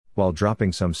While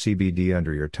dropping some CBD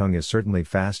under your tongue is certainly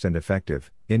fast and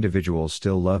effective, individuals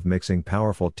still love mixing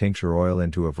powerful tincture oil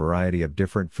into a variety of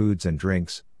different foods and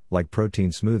drinks, like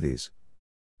protein smoothies.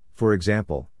 For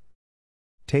example,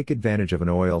 take advantage of an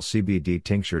oil CBD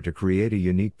tincture to create a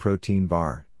unique protein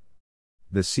bar.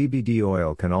 The CBD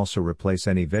oil can also replace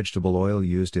any vegetable oil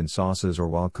used in sauces or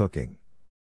while cooking.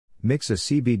 Mix a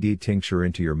CBD tincture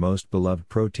into your most beloved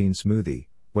protein smoothie,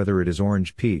 whether it is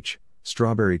orange peach,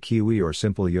 strawberry kiwi or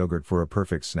simple yogurt for a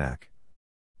perfect snack.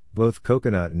 Both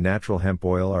coconut and natural hemp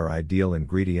oil are ideal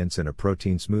ingredients in a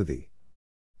protein smoothie.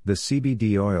 The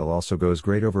CBD oil also goes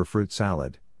great over fruit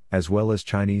salad, as well as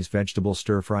Chinese vegetable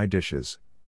stir-fry dishes.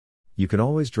 You can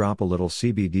always drop a little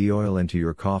CBD oil into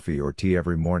your coffee or tea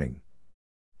every morning.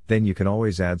 Then you can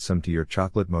always add some to your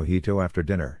chocolate mojito after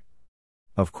dinner.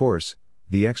 Of course,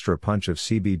 the extra punch of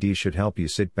CBD should help you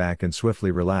sit back and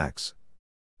swiftly relax.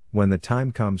 When the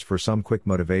time comes for some quick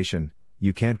motivation,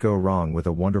 you can't go wrong with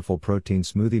a wonderful protein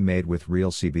smoothie made with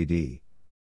real CBD.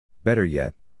 Better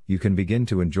yet, you can begin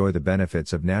to enjoy the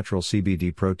benefits of natural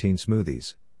CBD protein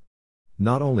smoothies.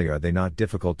 Not only are they not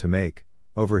difficult to make,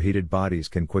 overheated bodies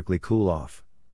can quickly cool off.